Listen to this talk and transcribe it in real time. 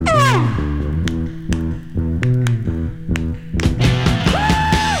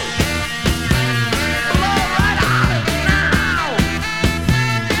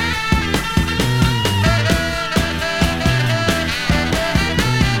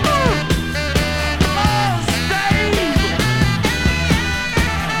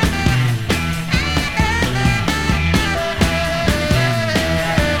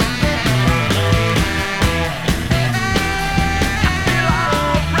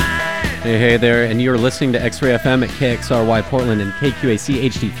Hey there, and you're listening to X-Ray FM at KXRY Portland and KQAC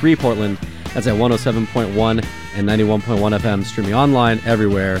HD3 Portland. That's at 107.1 and 91.1 FM, streaming online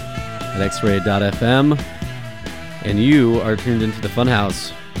everywhere at xray.fm. And you are tuned into the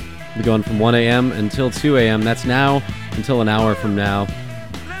Funhouse. We're going from 1 a.m. until 2 a.m. That's now until an hour from now.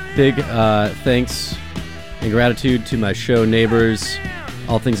 Big thanks and gratitude to my show neighbors,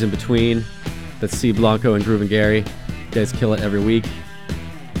 all things in between. That's C. Blanco and Groove and Gary. You guys kill it every week.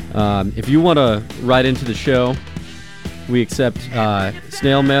 If you want to write into the show, we accept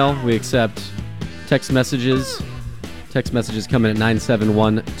snail mail. We accept text messages. Text messages come in at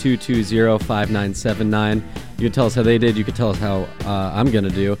 971-220-5979. You can tell us how they did. You can tell us how I'm going to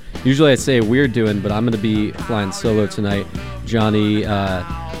do. Usually I say we're doing, but I'm going to be flying solo tonight. Johnny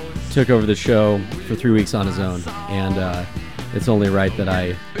took over the show for 3 weeks on his own, and it's only right that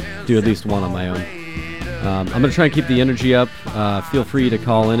I do at least one on my own. I'm going to try and keep the energy up. Feel free to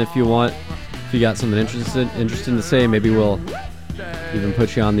call in if you want. If you got something interesting to say, maybe we'll even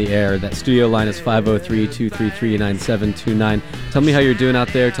put you on the air. That studio line is 503-233-9729. Tell me how you're doing out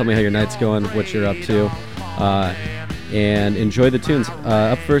there. Tell me how your night's going, what you're up to. And enjoy the tunes.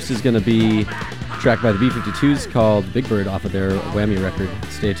 Up first is going to be a track by the B-52s called Big Bird off of their Whammy record.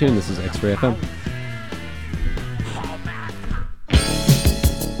 Stay tuned. This is X-Ray FM.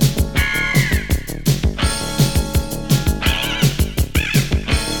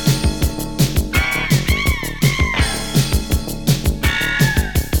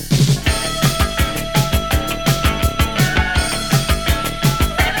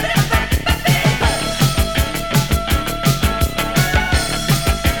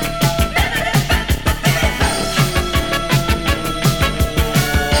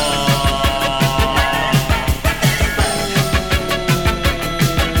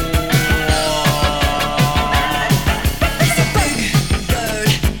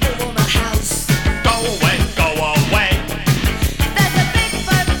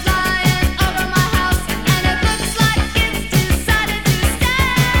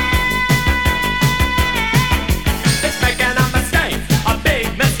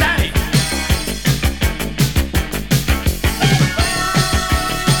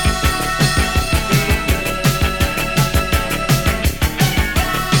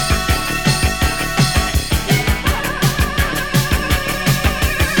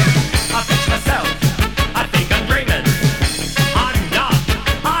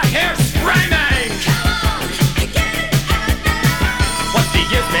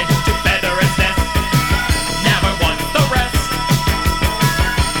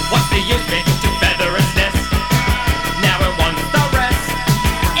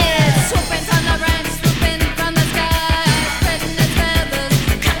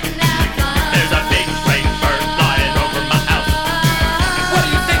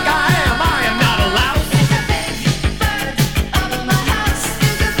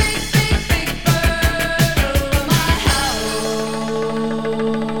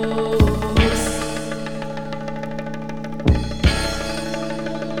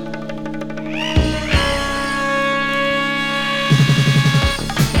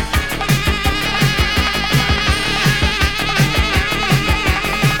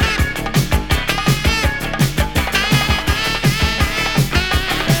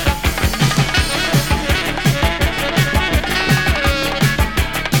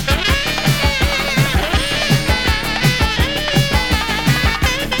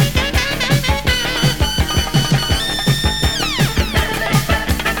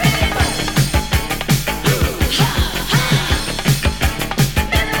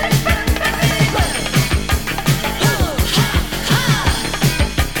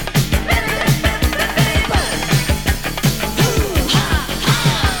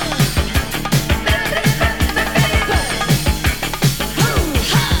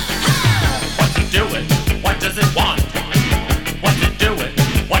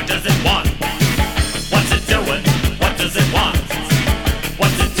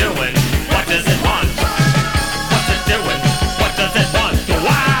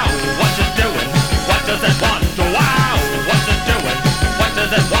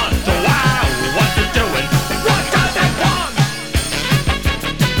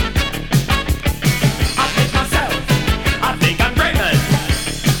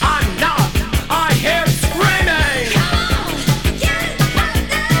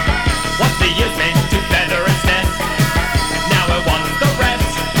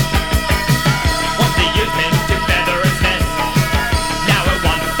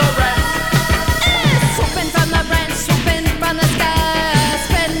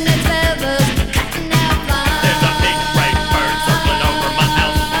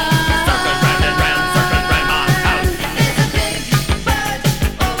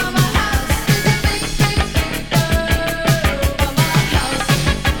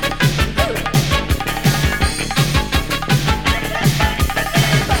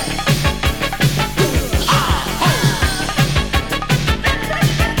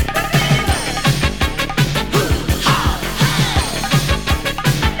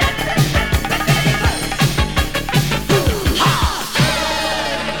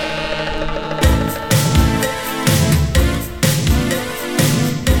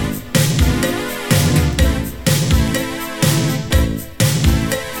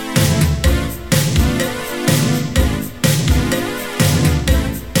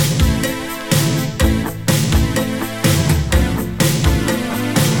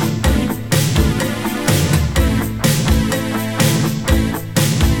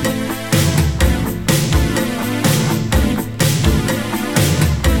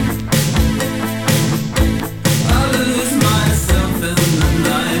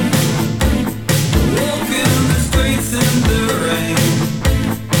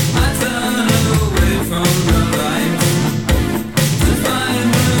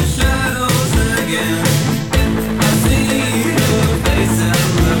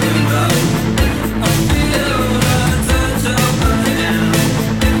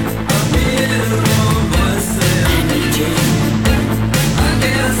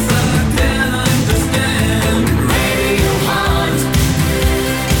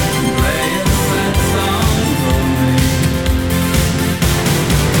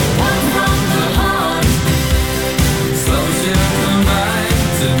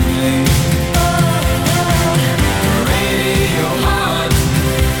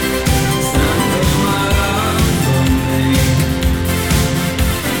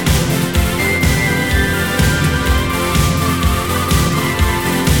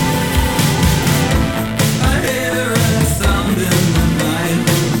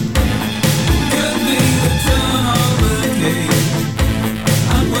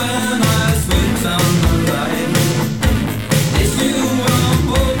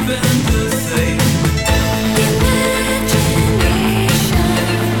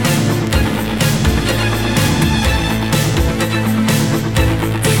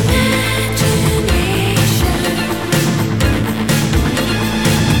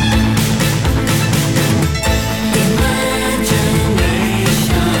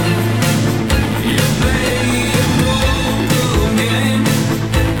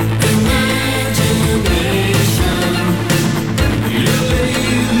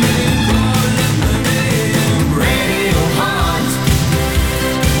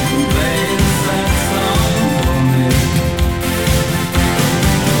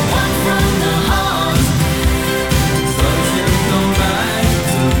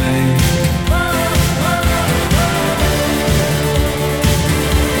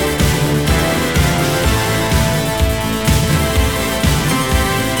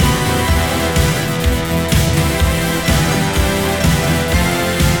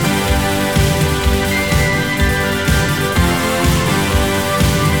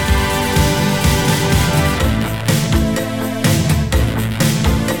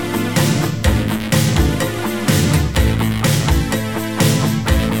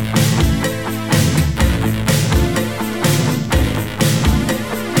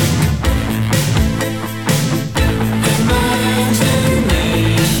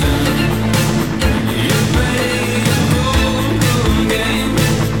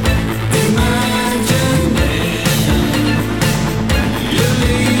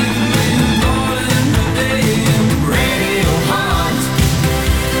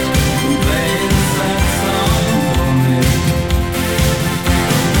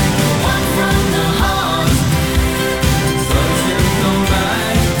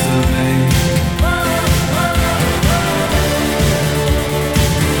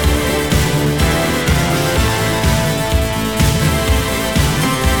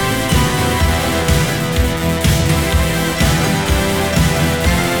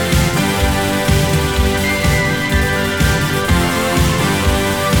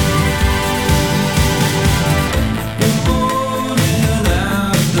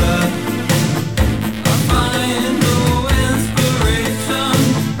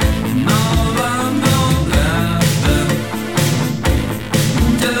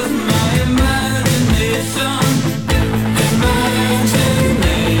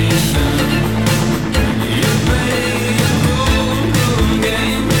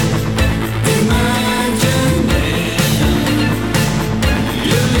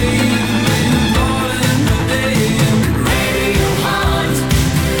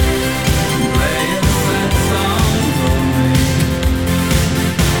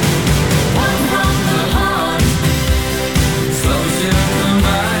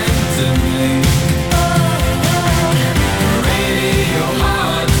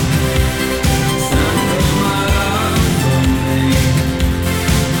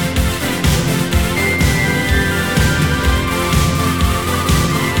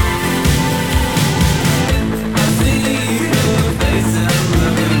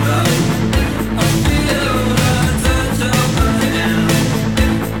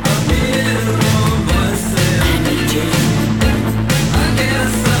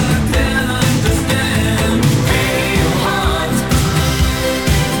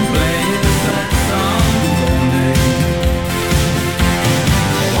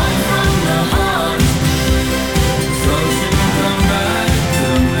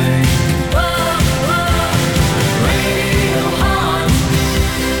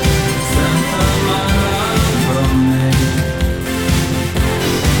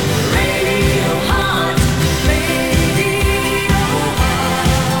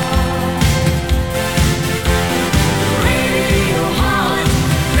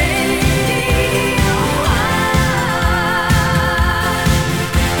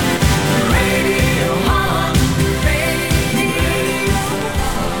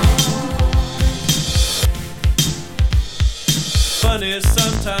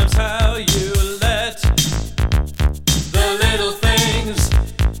 Sometimes how you let the little things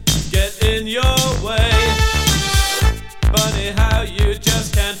get in your way. Funny how you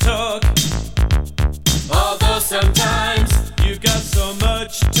just can't talk, although sometimes you got so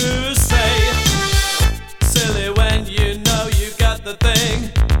much to say. Silly when you know you got the thing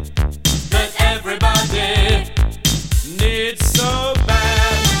that everybody needs so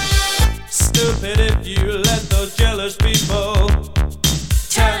bad. Stupid if you let those jealous people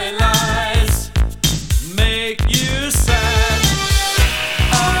telling lies make you sad.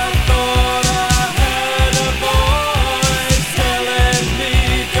 I thought I heard a voice telling me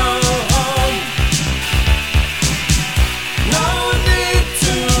go home. No need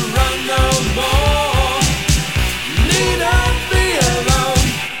to run.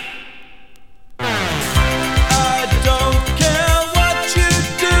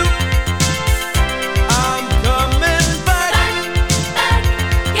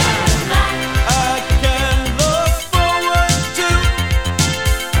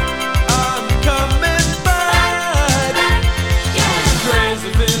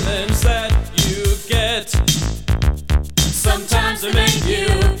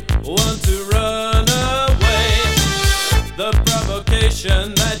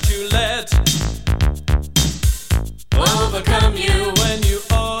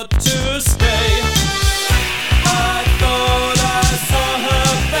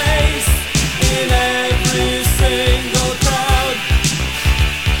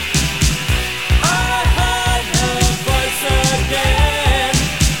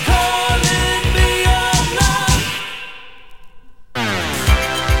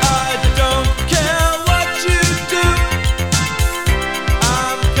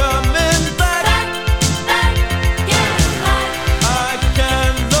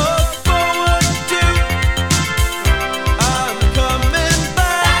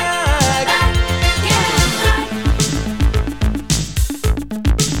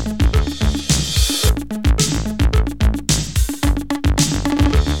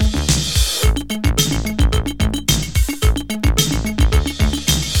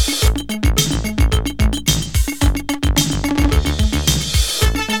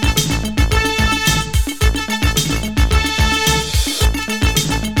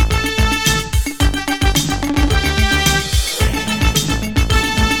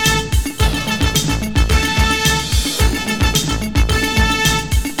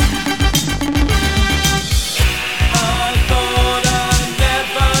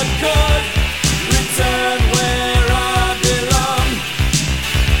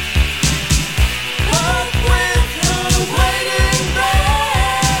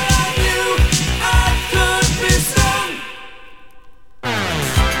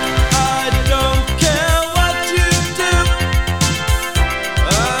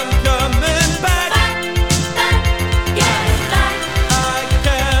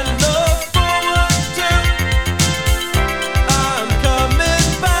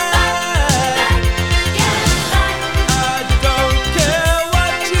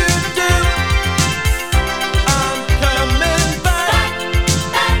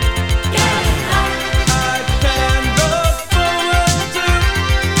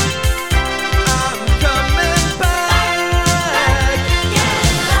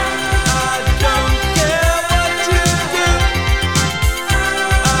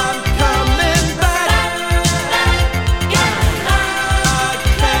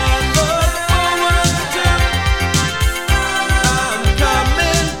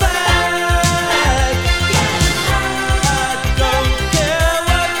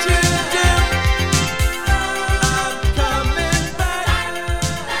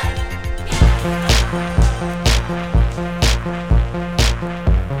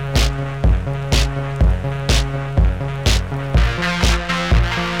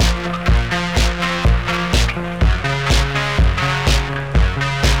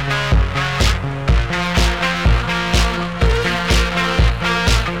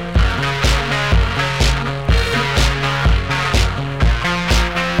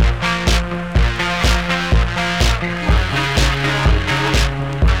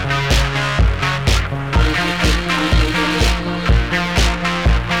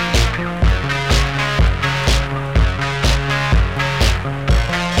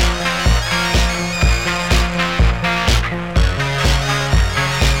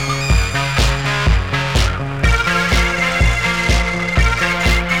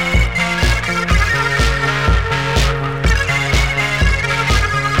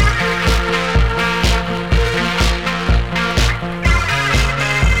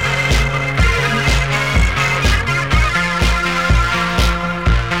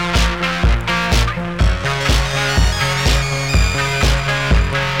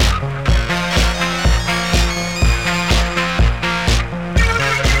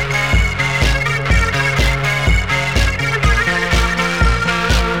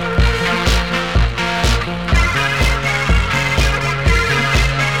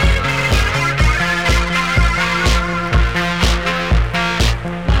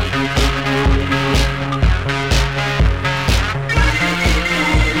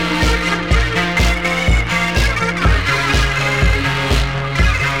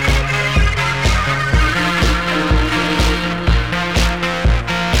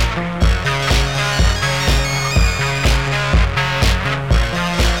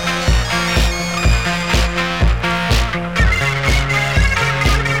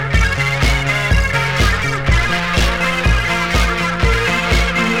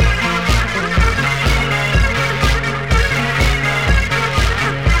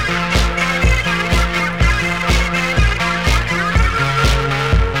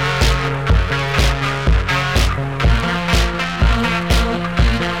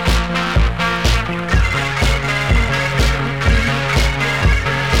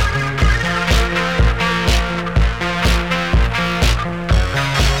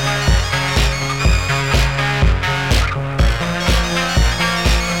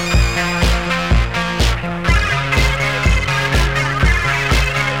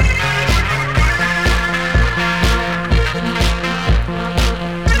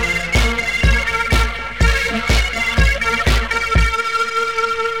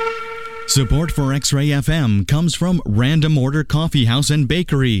 Support for X-Ray FM comes from Random Order Coffee House and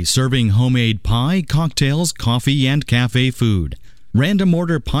Bakery, serving homemade pie, cocktails, coffee, and cafe food. Random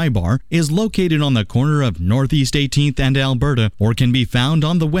Order Pie Bar is located on the corner of Northeast 18th and Alberta, or can be found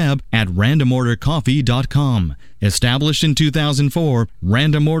on the web at randomordercoffee.com. Established in 2004,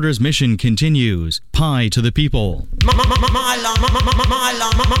 Random Order's mission continues. Pie to the people. My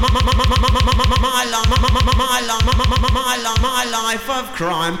life of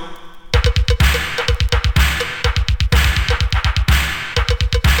crime.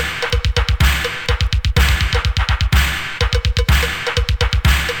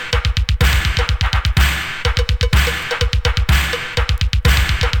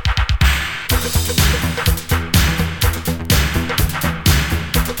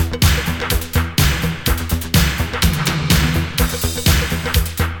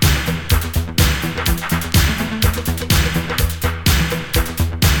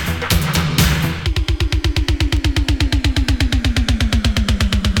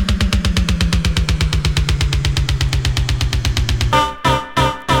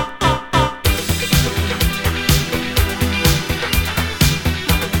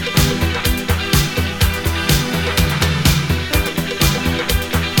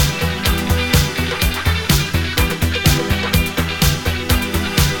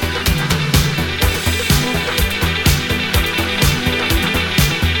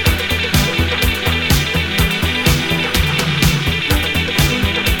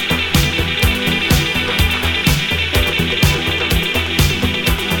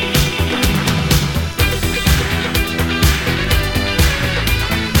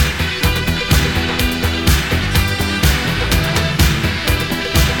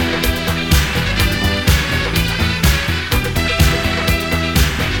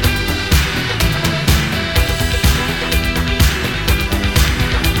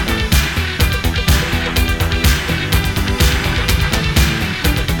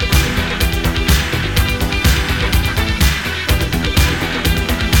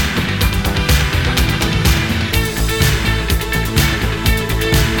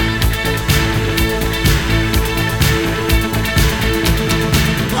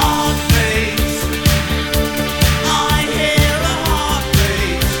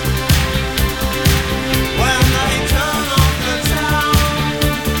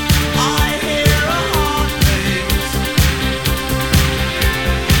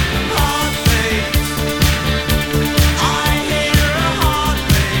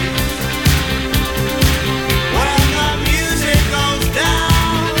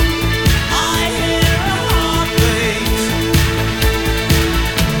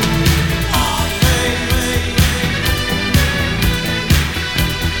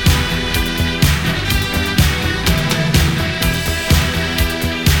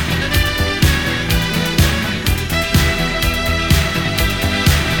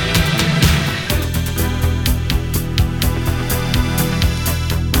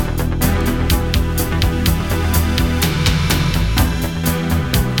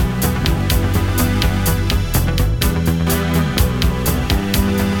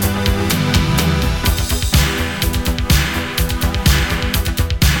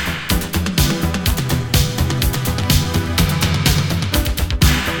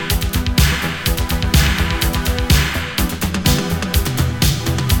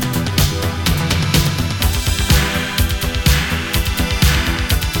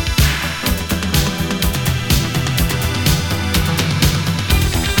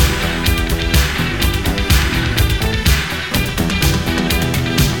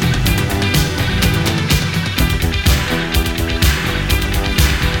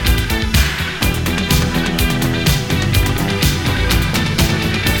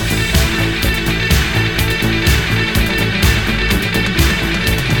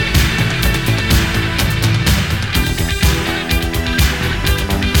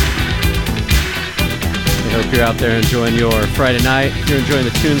 If you're out there enjoying your Friday night, if you're enjoying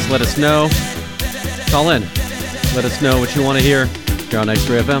the tunes, let us know. Call in. Let us know what you want to hear here on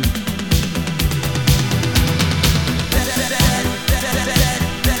X-Ray FM.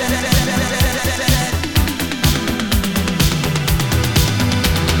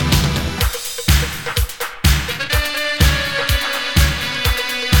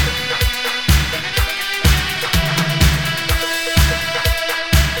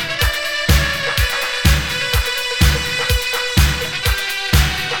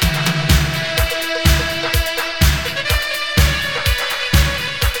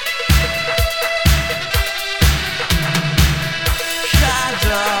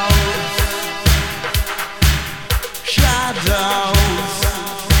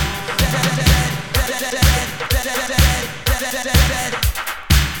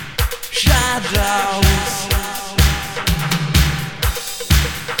 shadows.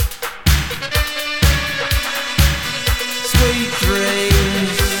 Sweet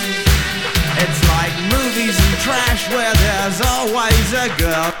dreams. It's like movies and trash where there's always a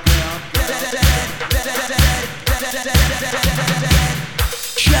girl.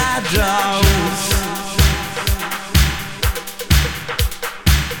 Shadows.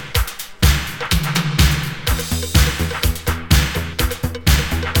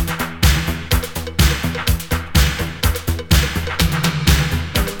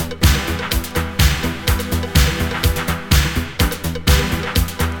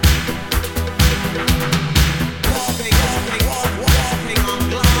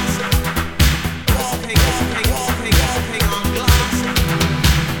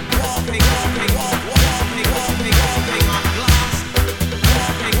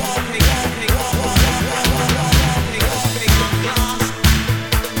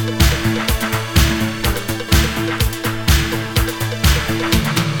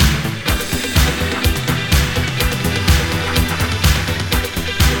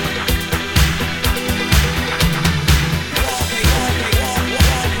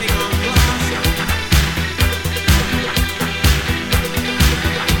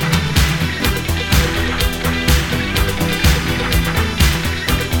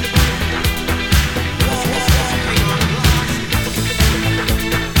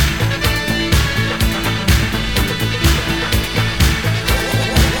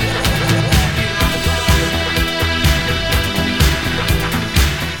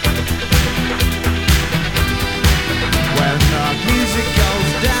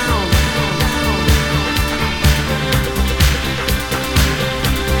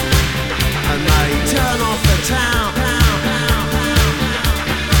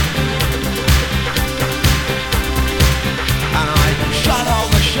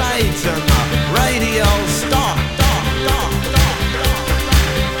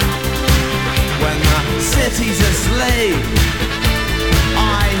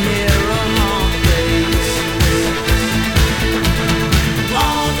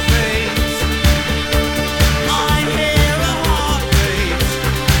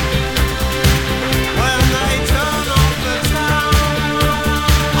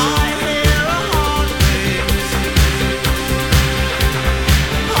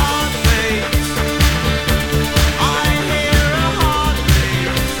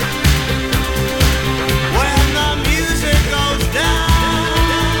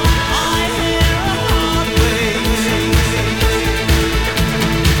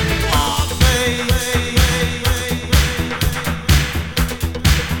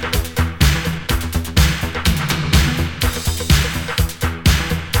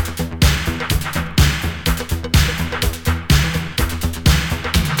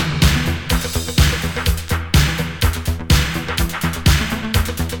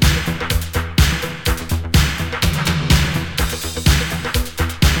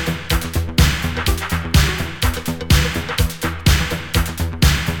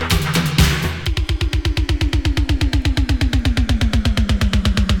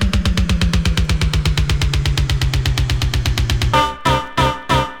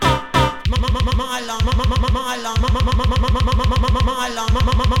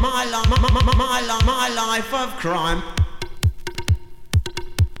 My life of crime.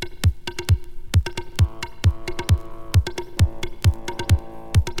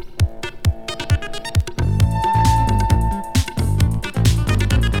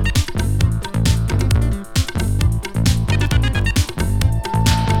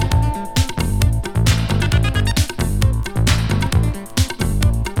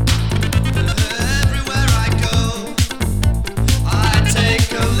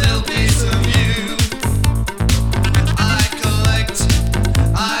 Take a little piece of you.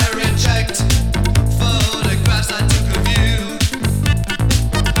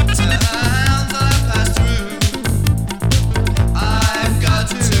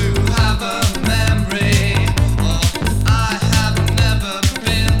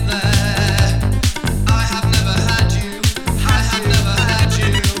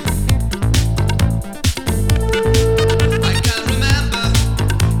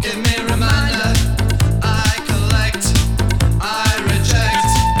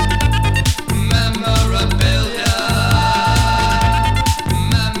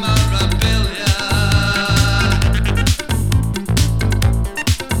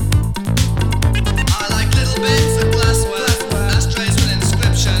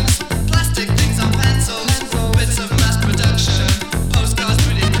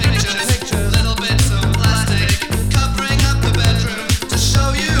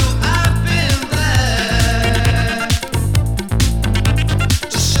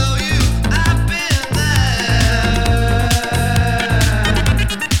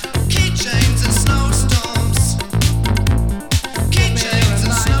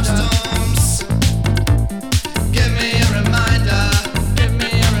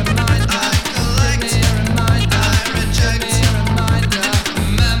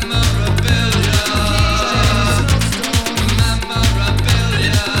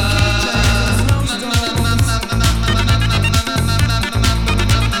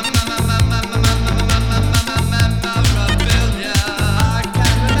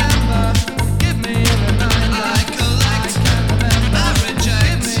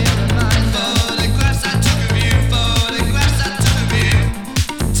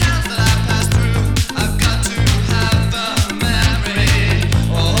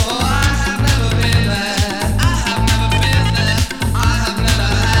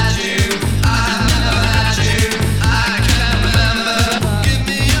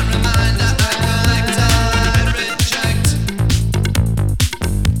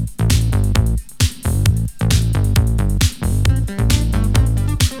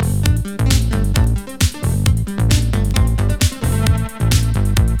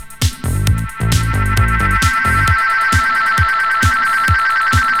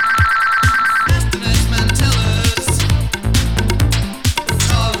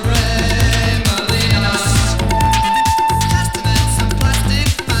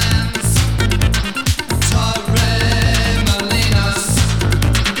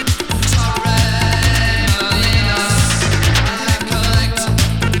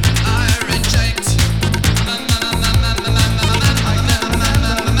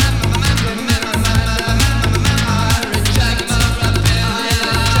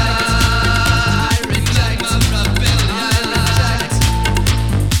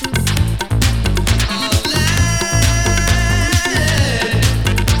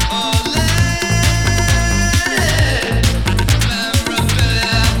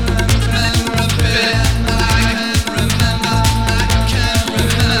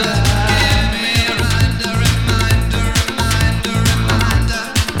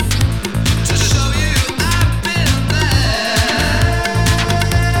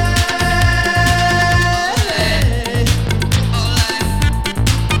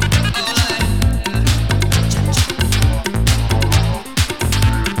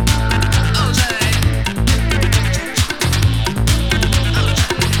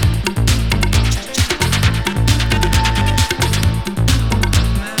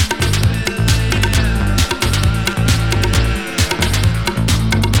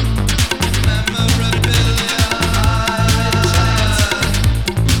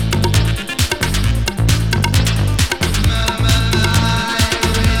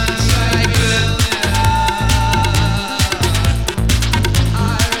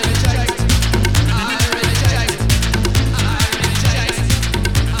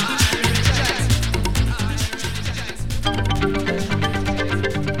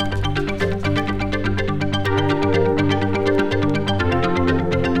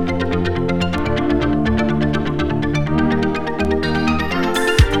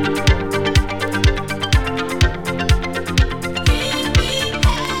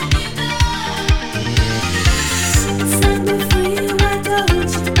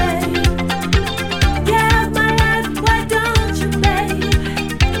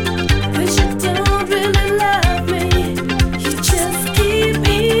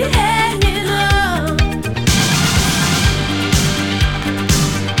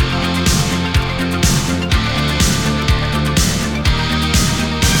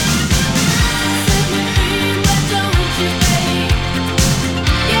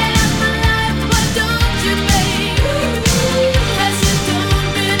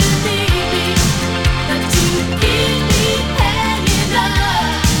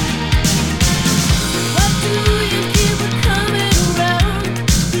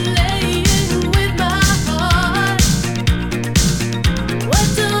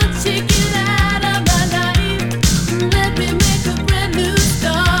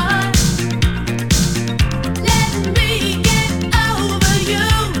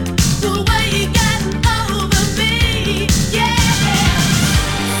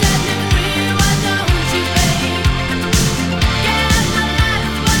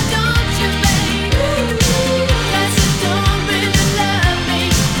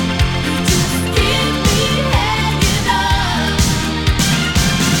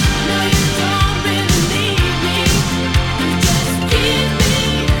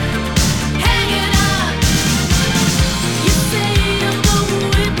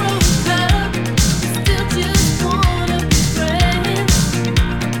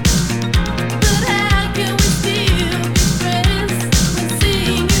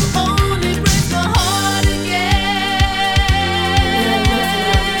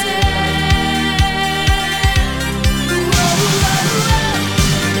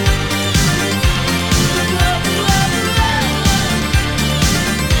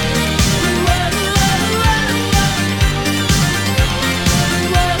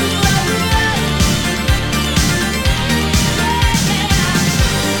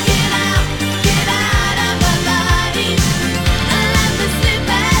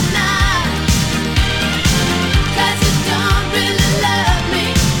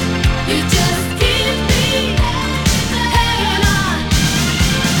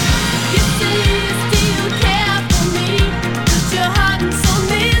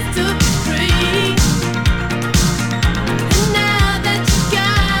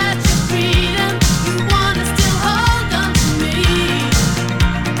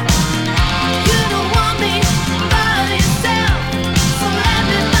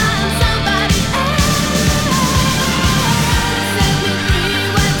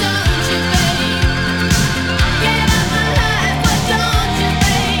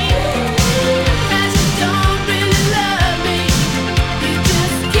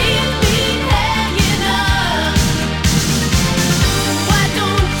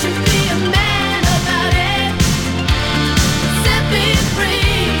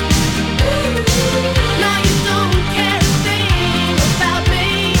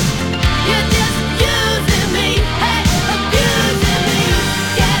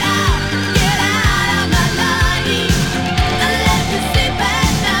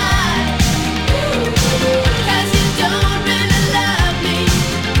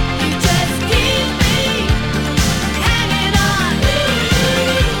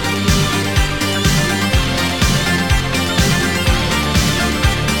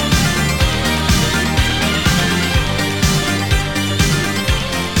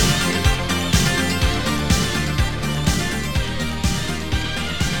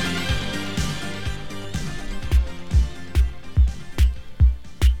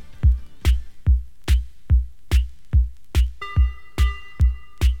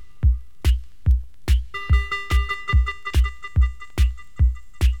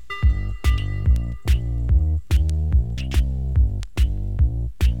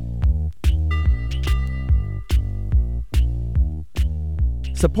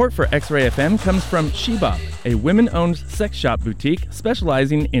 Support for X-Ray FM comes from Shebop, a women-owned sex shop boutique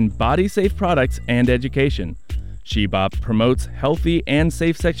specializing in body-safe products and education. Shebop promotes healthy and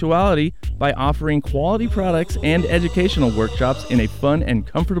safe sexuality by offering quality products and educational workshops in a fun and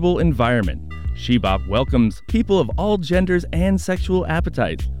comfortable environment. Shebop welcomes people of all genders and sexual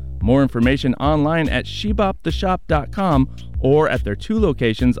appetites. More information online at sheboptheshop.com or at their 2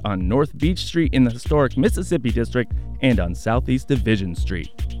 locations on North Beach Street in the historic Mississippi District and on Southeast Division Street.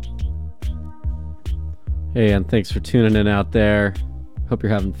 Hey, and thanks for tuning in out there. Hope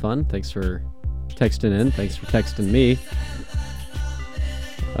you're having fun. Thanks for texting in. Thanks for texting me.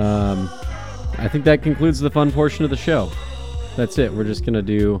 I think that concludes the fun portion of the show. That's it. We're just gonna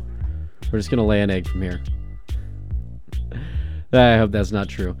lay an egg from here. I hope that's not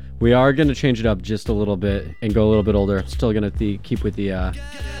true. We are gonna change it up just a little bit and go a little bit older. Still gonna keep with the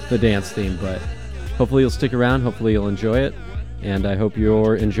dance theme, but hopefully you'll stick around. Hopefully you'll enjoy it, and I hope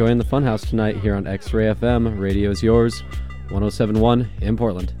you're enjoying the Funhouse tonight here on X-Ray FM. Radio is yours, 107.1 in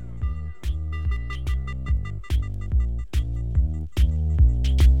Portland.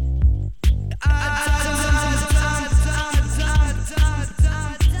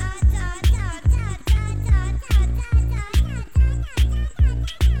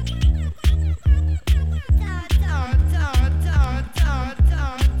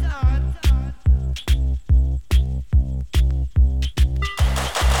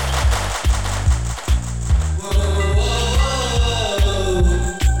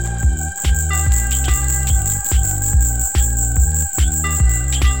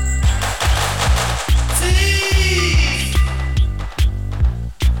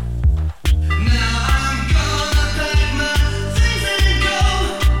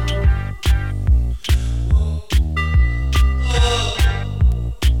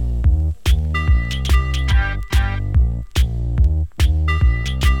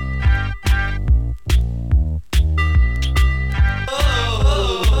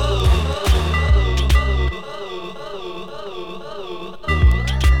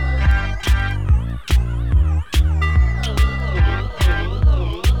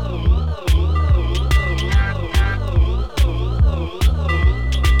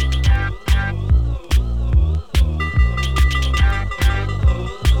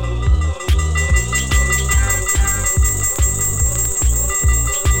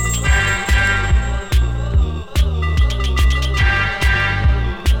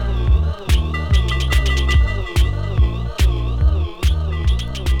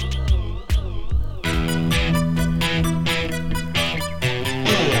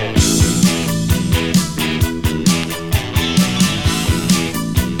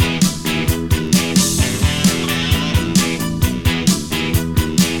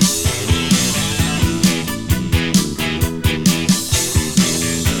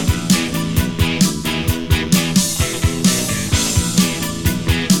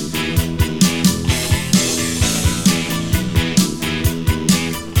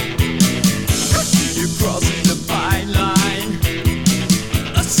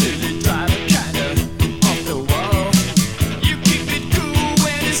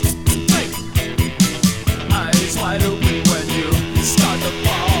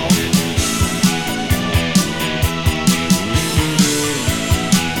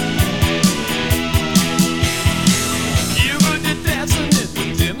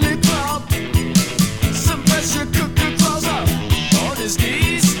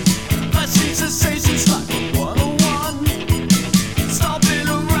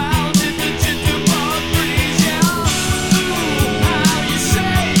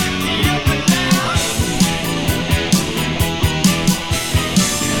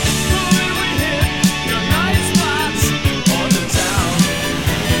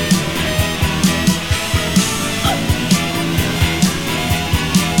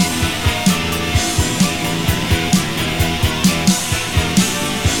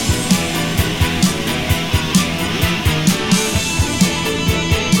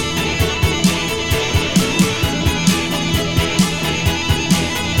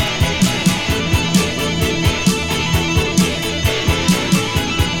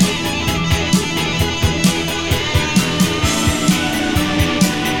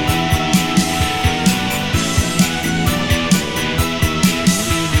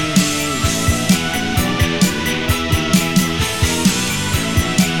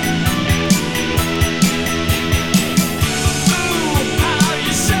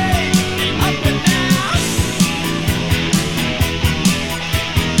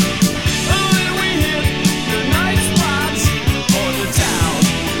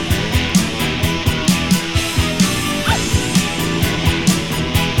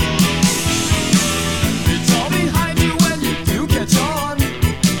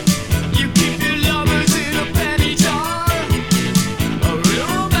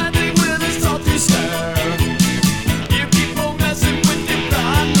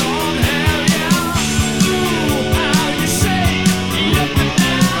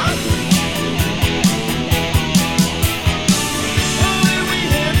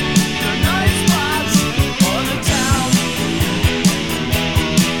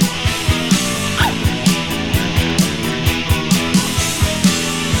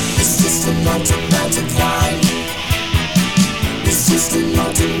 just an automatic line. It's just an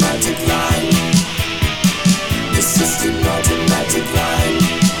automatic line. It's just an automatic line.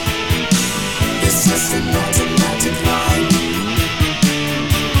 It's just an automatic line.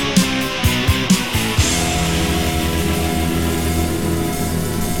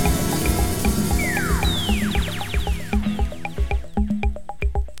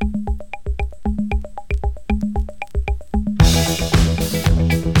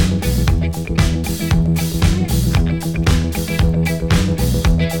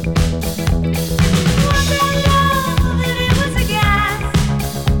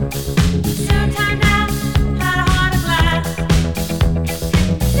 Soon turned out, had a heart of glass.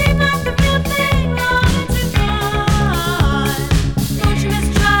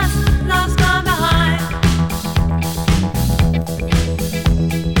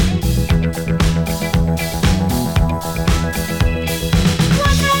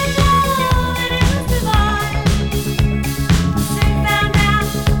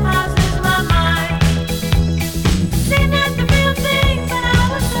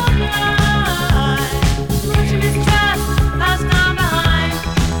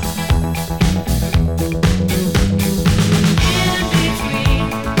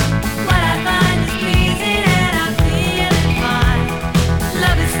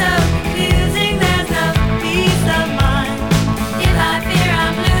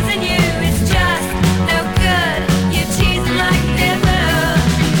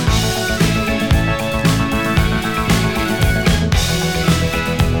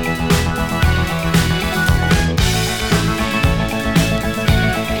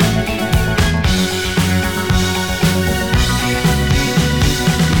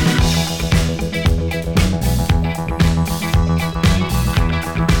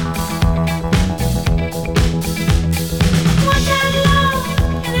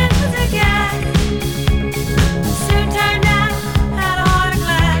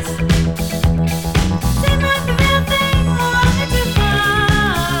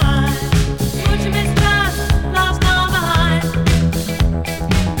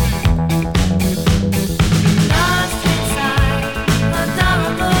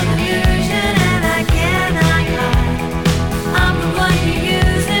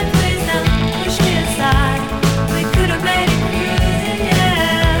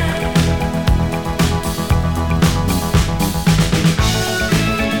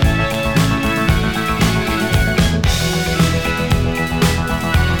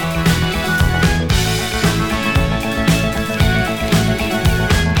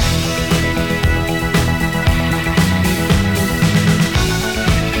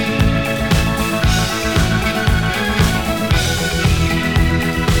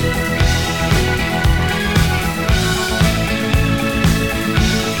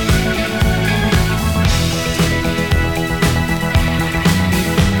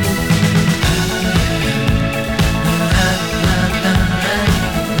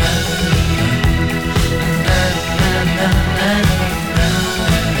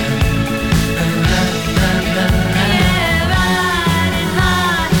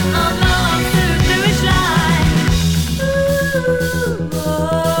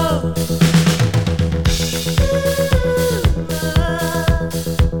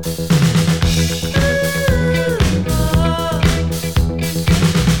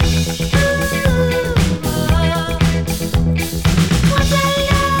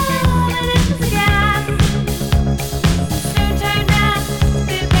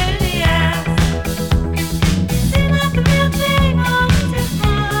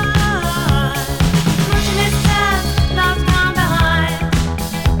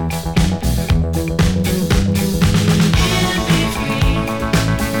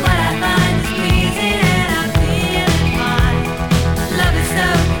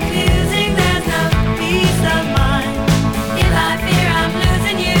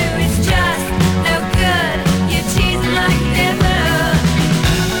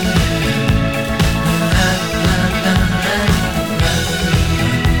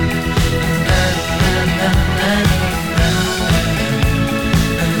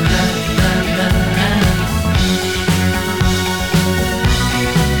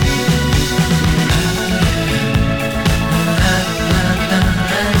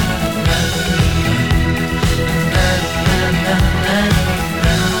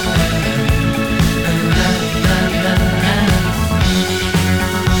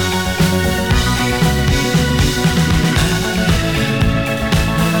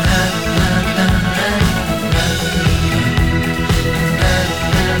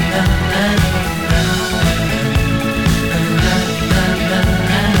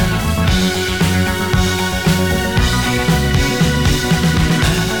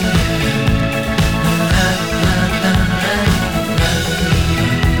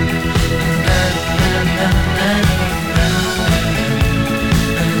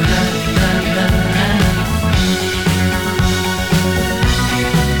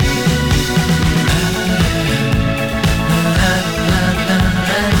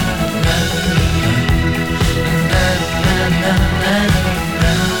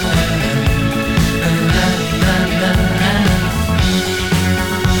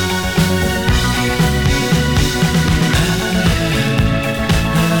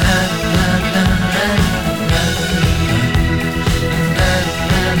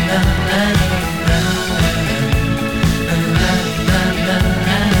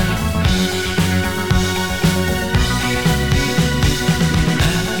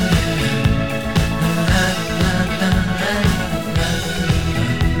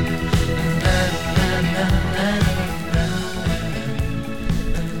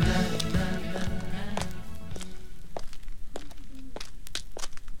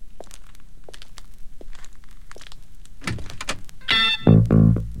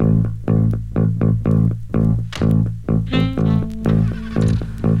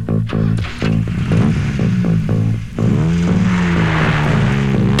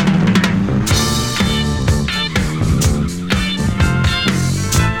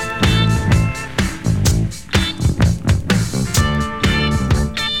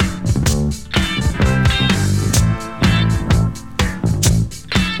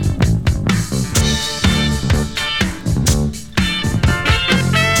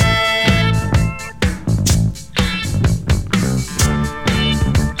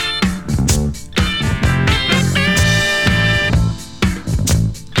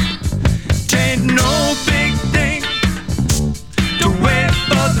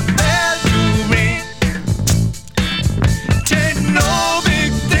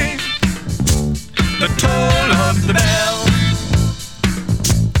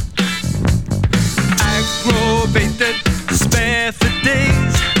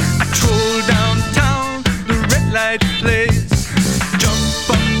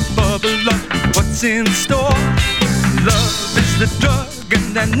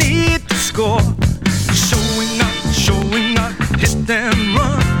 I need to score. Showing up, hit and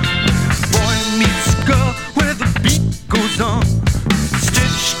run. Boy meets girl where the beat goes on.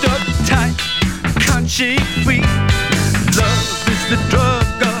 Stitched up tight, can't shake free. Love is the drug,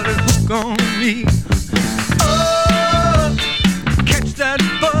 got a hook on me. Oh, catch that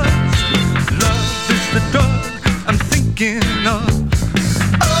buzz. Love is the drug I'm thinking of.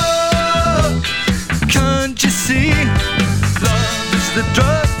 Oh, can't you see? Love is the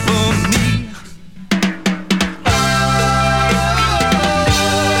drug for me.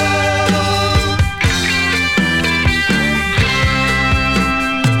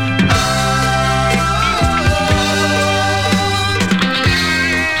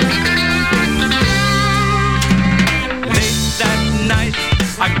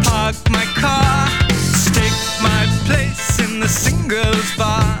 My car, stake my place in the singles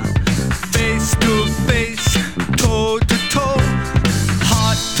bar. Face to face, toe to toe,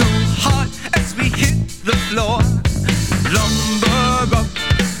 heart to heart as we hit the floor. Lumber up,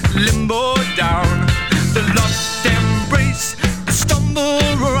 limbo down, the lost embrace, the stumble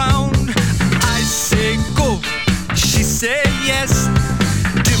around. I say go, she say yes.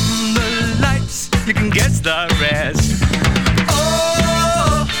 Dim the lights, you can guess the rest.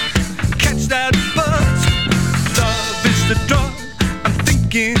 That buzz, love is the drug I'm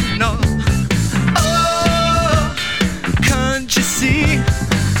thinking of. Oh, can't you see?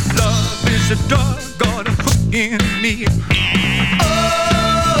 Love is the drug, got a hook in me.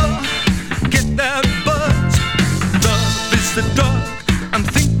 Oh, get that buzz, love is the drug I'm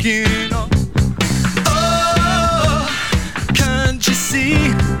thinking of. Oh, can't you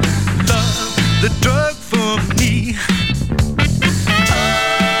see? Love, the drug for me.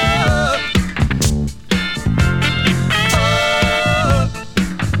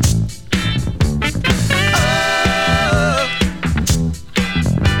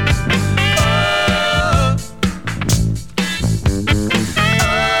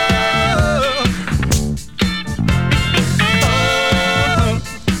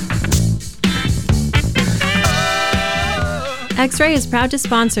 X-Ray is proud to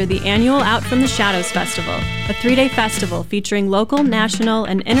sponsor the annual Out From the Shadows Festival, a 3-day festival featuring local, national,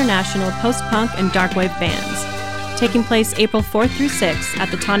 and international post-punk and darkwave bands. Taking place April 4th through 6th at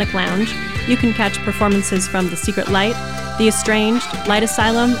the Tonic Lounge, you can catch performances from The Secret Light, The Estranged, Light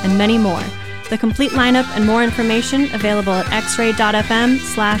Asylum, and many more. The complete lineup and more information available at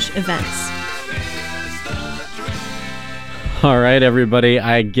xray.fm/events. All right, everybody.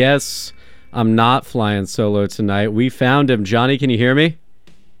 I guess I'm not flying solo tonight. We found him. Johnny, can you hear me?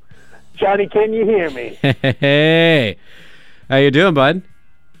 Johnny, can you hear me? Hey. How you doing, bud?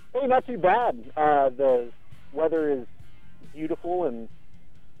 Hey, not too bad. The weather is beautiful in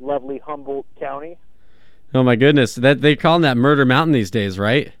lovely Humboldt County. Oh, my goodness. They're calling that Murder Mountain these days,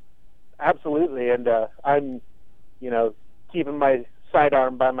 right? Absolutely. And I'm, keeping my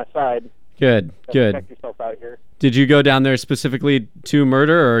sidearm by my side. Good. Protect yourself out here. Did you go down there specifically to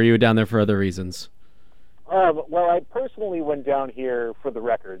murder, or are you down there for other reasons? Well, I personally went down here for the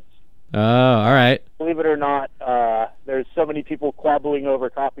records. Oh, all right. Believe it or not, there's so many people quabbling over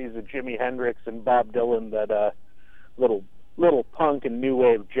copies of Jimi Hendrix and Bob Dylan that little punk and new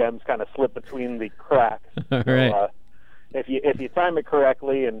wave gems kind of slip between the cracks. All right. So, if you time it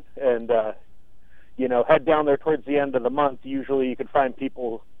correctly and head down there towards the end of the month, usually you can find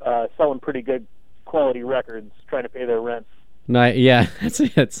people selling pretty good quality records trying to pay their rent. Yeah, it's an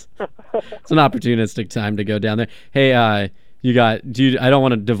opportunistic time to go down there. Hey, I don't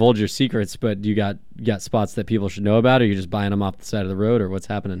want to divulge your secrets, but you got spots that people should know about, or are you just buying them off the side of the road, or what's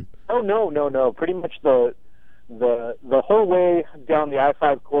happening? Oh, no. Pretty much the whole way down the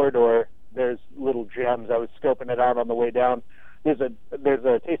I-5 corridor, there's little gems. I was scoping it out on the way down. There's a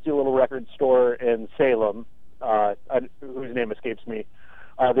tasty little record store in Salem, whose name escapes me.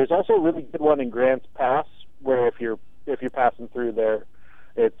 There's also a really good one in Grants Pass, where if you're passing through there,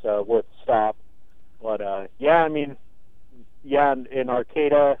 it's worth a stop. But in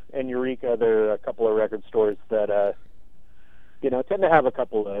Arcata and Eureka, there are a couple of record stores that tend to have a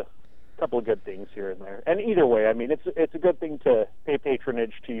couple of good things here and there. And either way, I mean, it's a good thing to pay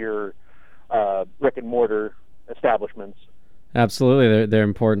patronage to your brick and mortar establishments. Absolutely, they're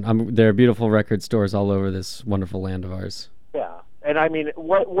important. There are beautiful record stores all over this wonderful land of ours. Yeah, and I mean,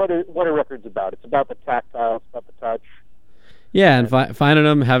 what are records about? It's about the tactile, it's about the touch. Yeah, and finding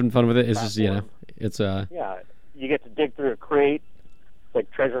them, having fun with it. It's just it's yeah, you get to dig through a crate, it's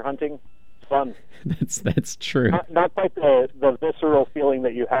like treasure hunting. It's fun. That's true. Not quite the visceral feeling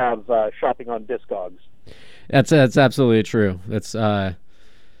that you have shopping on Discogs. That's absolutely true. That's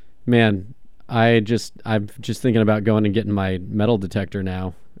man. I'm just thinking about going and getting my metal detector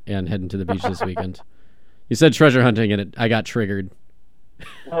now and heading to the beach this weekend. You said treasure hunting, and I got triggered.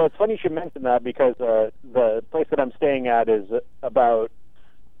 Well, it's funny you should mention that because the place that I'm staying at is about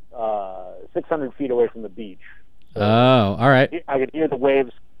 600 feet away from the beach. So oh, all right. I could hear the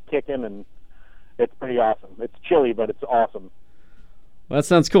waves kicking, and it's pretty awesome. It's chilly, but it's awesome. Well, that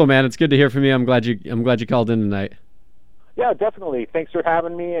sounds cool, man. It's good to hear from you. I'm glad you called in tonight. Yeah, definitely. Thanks for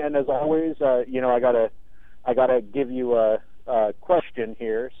having me. And as always, I gotta give you a question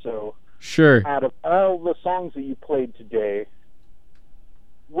here. So, sure. Out of all the songs that you played today,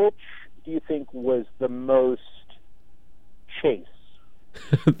 which do you think was the most chase?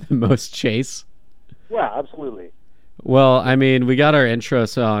 The most chase? Yeah, absolutely. Well, I mean, we got our intro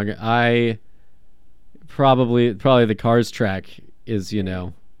song. I probably the Cars track is,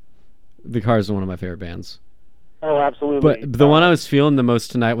 the Cars are one of my favorite bands. Oh, absolutely. But the one I was feeling the most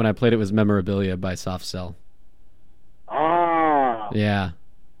tonight when I played it was Memorabilia by Soft Cell. Ah. Yeah.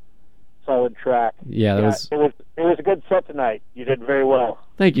 Solid track. Yeah, it was a good set tonight. You did very well.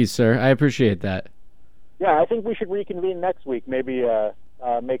 Thank you, sir. I appreciate that. Yeah, I think we should reconvene next week. Maybe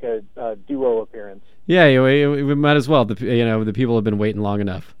make a duo appearance. Yeah, we might as well. The people have been waiting long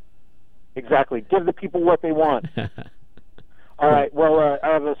enough. Exactly. Give the people what they want. All right. Well, I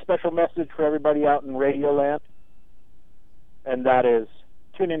have a special message for everybody out in Radio Land, and that is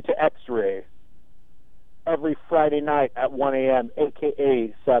tune into X-Ray every Friday night at 1 a.m.,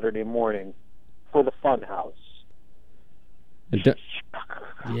 a.k.a. Saturday morning, for the Fun House.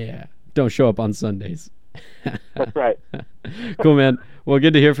 Don't show up on Sundays. That's right. Cool, man. Well,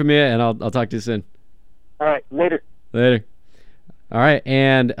 good to hear from you, and I'll talk to you soon. All right. Later. All right,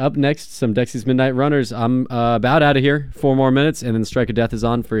 and up next, some Dexy's Midnight Runners. I'm about out of here. 4 more minutes, and then Strike of Death is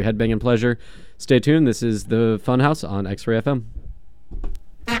on for your headbanging pleasure. Stay tuned. This is the Funhouse on X-Ray FM.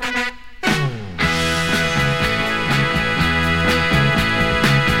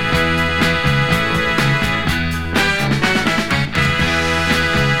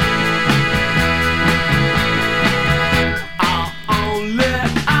 I'll only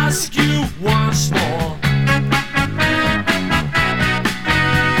ask you once more.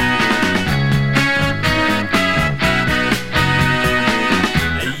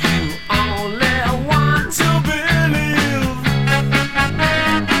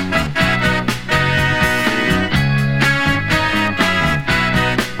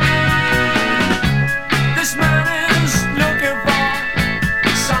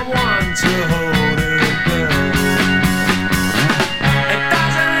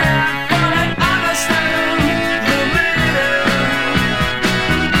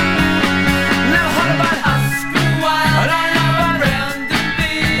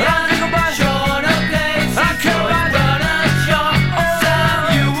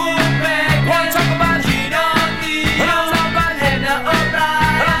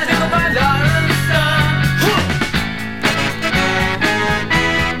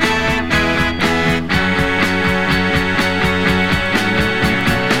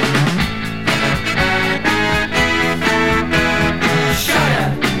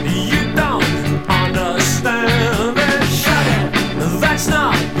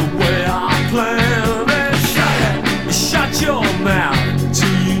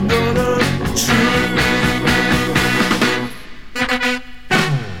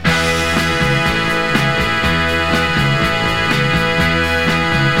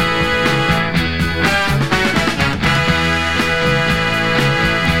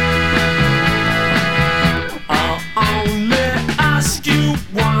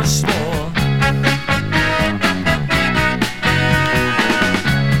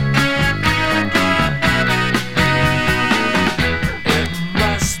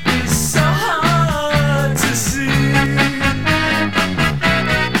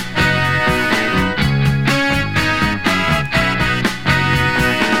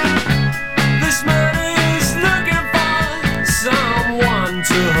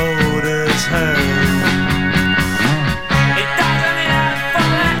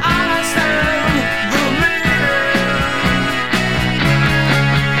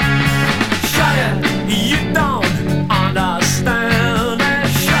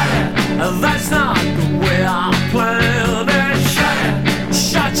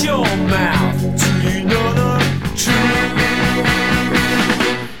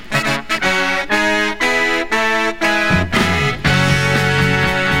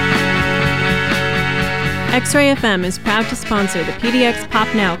 X-Ray FM is proud to sponsor the PDX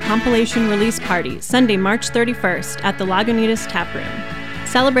Pop Now compilation release party Sunday, March 31st at the Lagunitas Tap Room.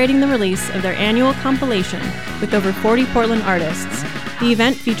 Celebrating the release of their annual compilation with over 40 Portland artists, The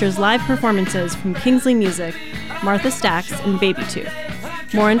event features live performances from Kingsley Music, Martha Stacks, and Baby Tooth.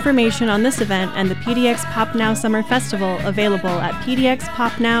 More information on this event and the PDX Pop Now Summer Festival available at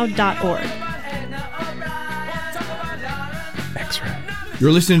pdxpopnow.org. X-Ray.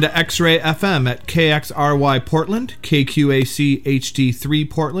 You're listening to X-Ray FM at KXRY Portland, KQAC HD3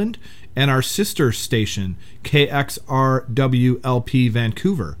 Portland, and our sister station, KXRWLP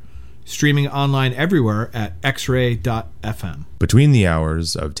Vancouver. Streaming online everywhere at xray.fm. Between the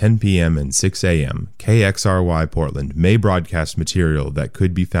hours of 10 p.m. and 6 a.m., KXRY Portland may broadcast material that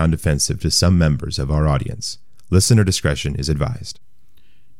could be found offensive to some members of our audience. Listener discretion is advised.